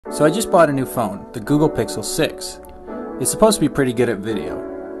So I just bought a new phone, the Google Pixel 6. It's supposed to be pretty good at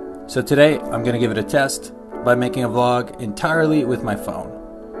video. So today I'm going to give it a test by making a vlog entirely with my phone.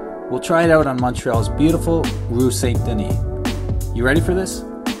 We'll try it out on Montreal's beautiful Rue Saint Denis. You ready for this?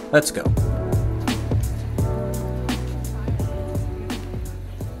 Let's go.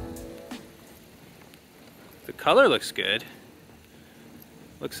 The color looks good.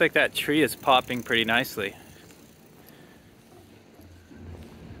 Looks like that tree is popping pretty nicely.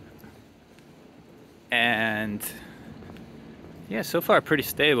 And yeah, so far pretty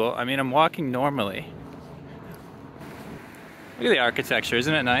stable. I mean, I'm walking normally. Look at the architecture,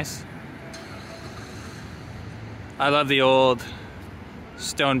 isn't it nice? I love the old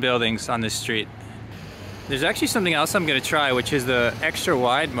stone buildings on this street. There's actually something else I'm gonna try, which is the extra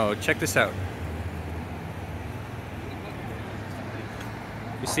wide mode. Check this out.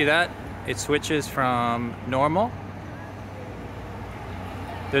 You see that? It switches from normal.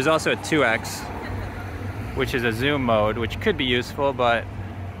 There's also a 2x, which is a zoom mode, which could be useful, but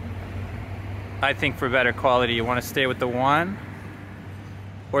I think for better quality you want to stay with the 1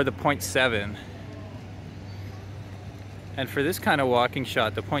 or the 0.7. And for this kind of walking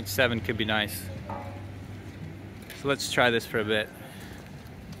shot, the 0.7 could be nice. So let's try this for a bit.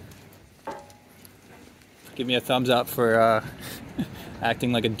 Give me a thumbs up for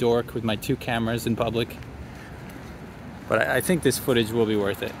acting like a dork with my 2 cameras in public. But I think this footage will be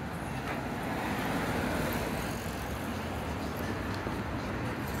worth it.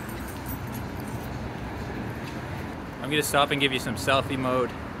 I'm gonna stop and give you some selfie mode.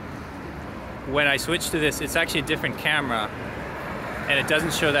 When I switch to this, it's actually a different camera and it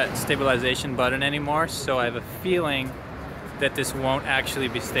doesn't show that stabilization button anymore, so I have a feeling that this won't actually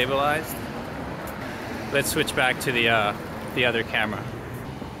be stabilized. Let's switch back to the other camera.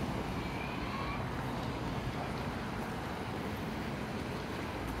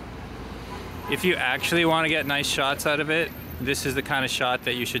 If you actually want to get nice shots out of it, this is the kind of shot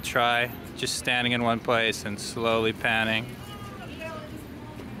that you should try. Just standing in one place and slowly panning.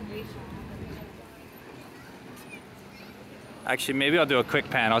 Actually, maybe I'll do a quick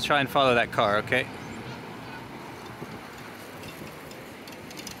pan. I'll try and follow that car, okay?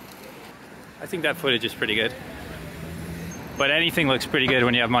 I think that footage is pretty good. But anything looks pretty good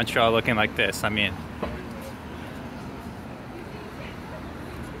when you have Montreal looking like this. I mean,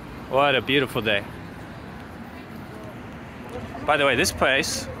 what a beautiful day. By the way, this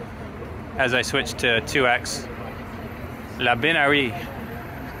place, as I switch to 2x, La Binarie.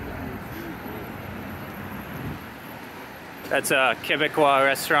 That's a Quebecois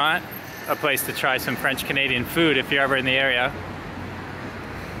restaurant, a place to try some French-Canadian food if you're ever in the area.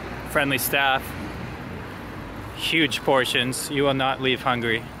 Friendly staff, huge portions, you will not leave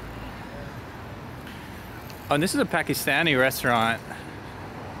hungry. Oh, and this is a Pakistani restaurant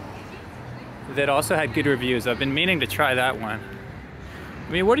that also had good reviews. I've been meaning to try that one.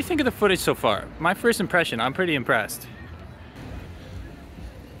 I mean, what do you think of the footage so far? My first impression, I'm pretty impressed.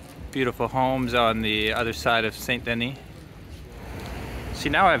 Beautiful homes on the other side of Saint Denis. See,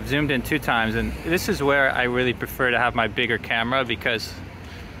 now I've zoomed in 2 times, and this is where I really prefer to have my bigger camera, because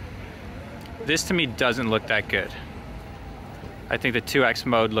this to me doesn't look that good. I think the 2x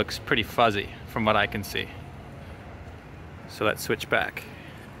mode looks pretty fuzzy from what I can see. So let's switch back.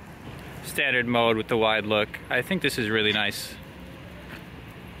 Standard mode with the wide look. I think this is really nice.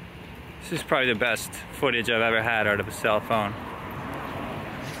 This is probably the best footage I've ever had out of a cell phone.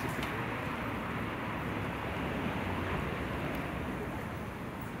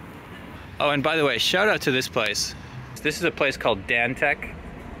 Oh, and by the way, shout out to this place. This is a place called Dan Tech.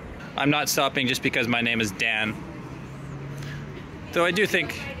 I'm not stopping just because my name is Dan. Though I do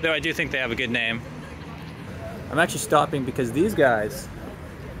think they have a good name. I'm actually stopping because these guys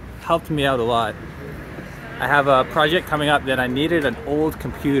helped me out a lot. I have a project coming up that I needed an old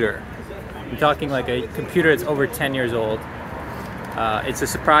computer. I'm talking like a computer that's over 10 years old. It's a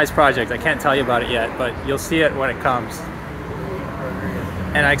surprise project. I can't tell you about it yet, but you'll see it when it comes.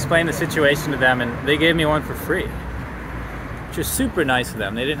 And I explained the situation to them, and they gave me one for free, which is super nice of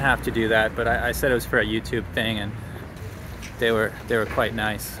them. They didn't have to do that, but I said it was for a YouTube thing, and they were quite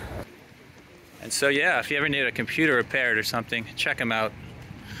nice. And so yeah, if you ever need a computer repaired or something, check them out.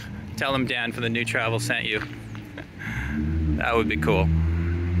 Tell them Dan from the New Travel sent you. That would be cool.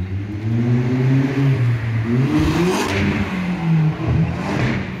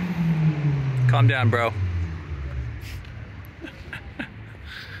 Calm down, bro.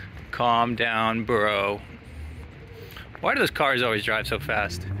 Calm down, bro. Why do those cars always drive so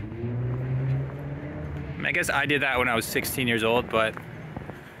fast? I guess I did that when I was 16 years old, but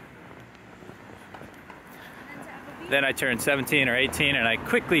Then I turned 17 or 18 and I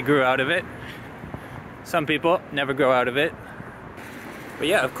quickly grew out of it. Some people never grow out of it. But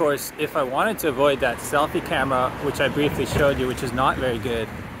yeah, of course, if I wanted to avoid that selfie camera, which I briefly showed you, which is not very good,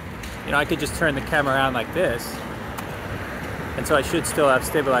 you know, I could just turn the camera around like this. And so I should still have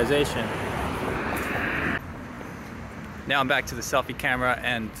stabilization. Now I'm back to the selfie camera,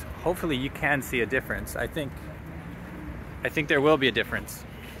 and hopefully you can see a difference. I think there will be a difference.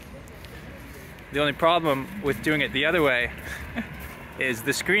 The only problem with doing it the other way is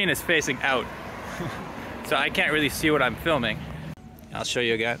the screen is facing out. So I can't really see what I'm filming. I'll show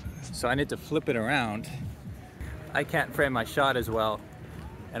you again. So I need to flip it around. I can't frame my shot as well.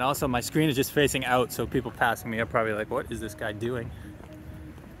 And also my screen is just facing out, so people passing me are probably like, what is this guy doing?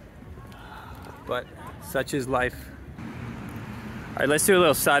 But such is life. All right, let's do a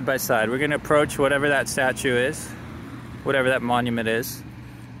little side by side. We're gonna approach whatever that statue is, whatever that monument is,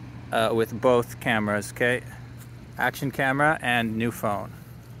 with both cameras, okay? Action camera and new phone.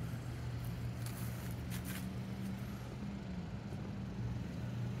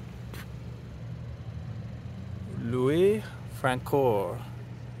 Louis Francoeur,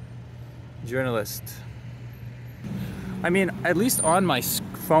 journalist. I mean, at least on my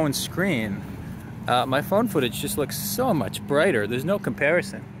phone screen, my phone footage just looks so much brighter. There's no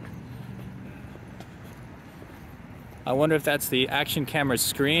comparison. I wonder if that's the action camera's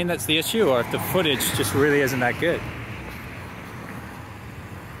screen that's the issue, or if the footage just really isn't that good.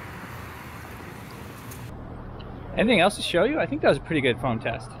 Anything else to show you? I think that was a pretty good phone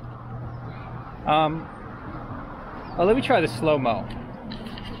test. Oh, let me try the Slo-Mo.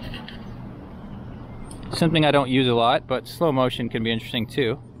 Something I don't use a lot, but slow motion can be interesting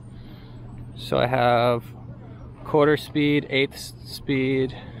too. So I have quarter speed, eighth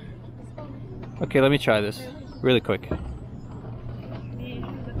speed. Okay, let me try this really quick.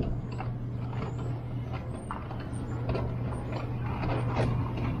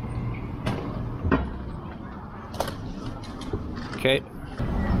 Okay.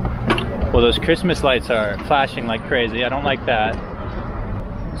 Well, those Christmas lights are flashing like crazy. I don't like that.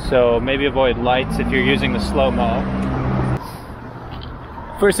 So maybe avoid lights if you're using the Slo-Mo.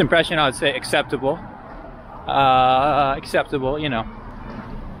 First impression, I would say acceptable. Acceptable, you know.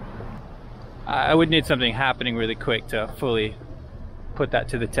 I would need something happening really quick to fully put that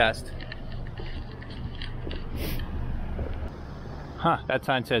to the test. Huh, that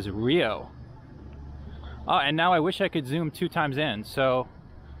sign says Rio. Oh, and now I wish I could zoom 2 times in, so...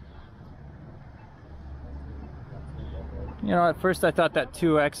 You know, at first I thought that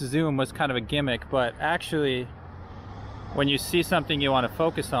 2x zoom was kind of a gimmick, but actually, when you see something you want to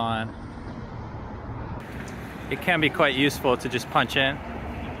focus on, it can be quite useful to just punch in.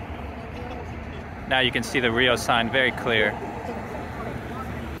 Now you can see the Rio sign very clear.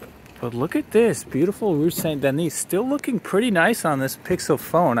 But look at this, beautiful Rue Saint Denis, still looking pretty nice on this Pixel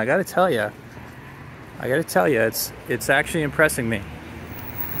phone, I gotta tell you. It's actually impressing me.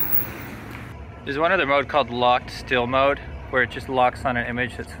 There's one other mode called locked still mode, where it just locks on an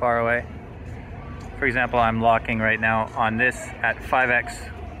image that's far away. For example, I'm locking right now on this at 5x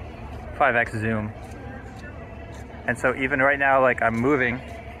zoom. And so even right now, like I'm moving,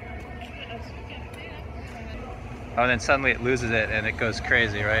 oh, and then suddenly it loses it and it goes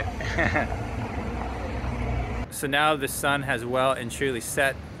crazy, right? So now the sun has well and truly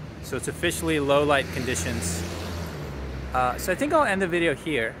set, so it's officially low light conditions. So I think I'll end the video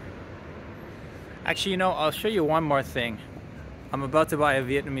here. Actually, you know, I'll show you one more thing. I'm about to buy a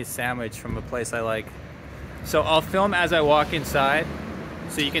Vietnamese sandwich from a place I like. So I'll film as I walk inside,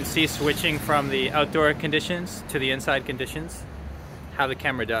 so you can see switching from the outdoor conditions to the inside conditions, how the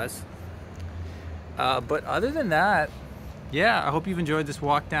camera does. But other than that, yeah, I hope you've enjoyed this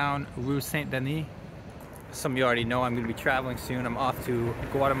walk down Rue Saint Denis. Some of you already know I'm going to be traveling soon. I'm off to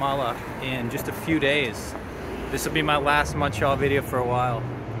Guatemala in just a few days. This will be my last Montreal video for a while.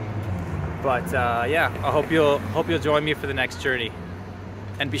 But yeah, I hope you'll join me for the next journey.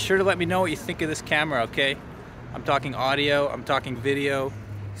 And be sure to let me know what you think of this camera, okay? I'm talking audio, I'm talking video,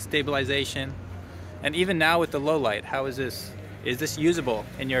 stabilization, and even now with the low light, how is this? Is this usable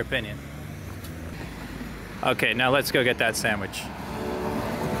in your opinion? Okay, now let's go get that sandwich.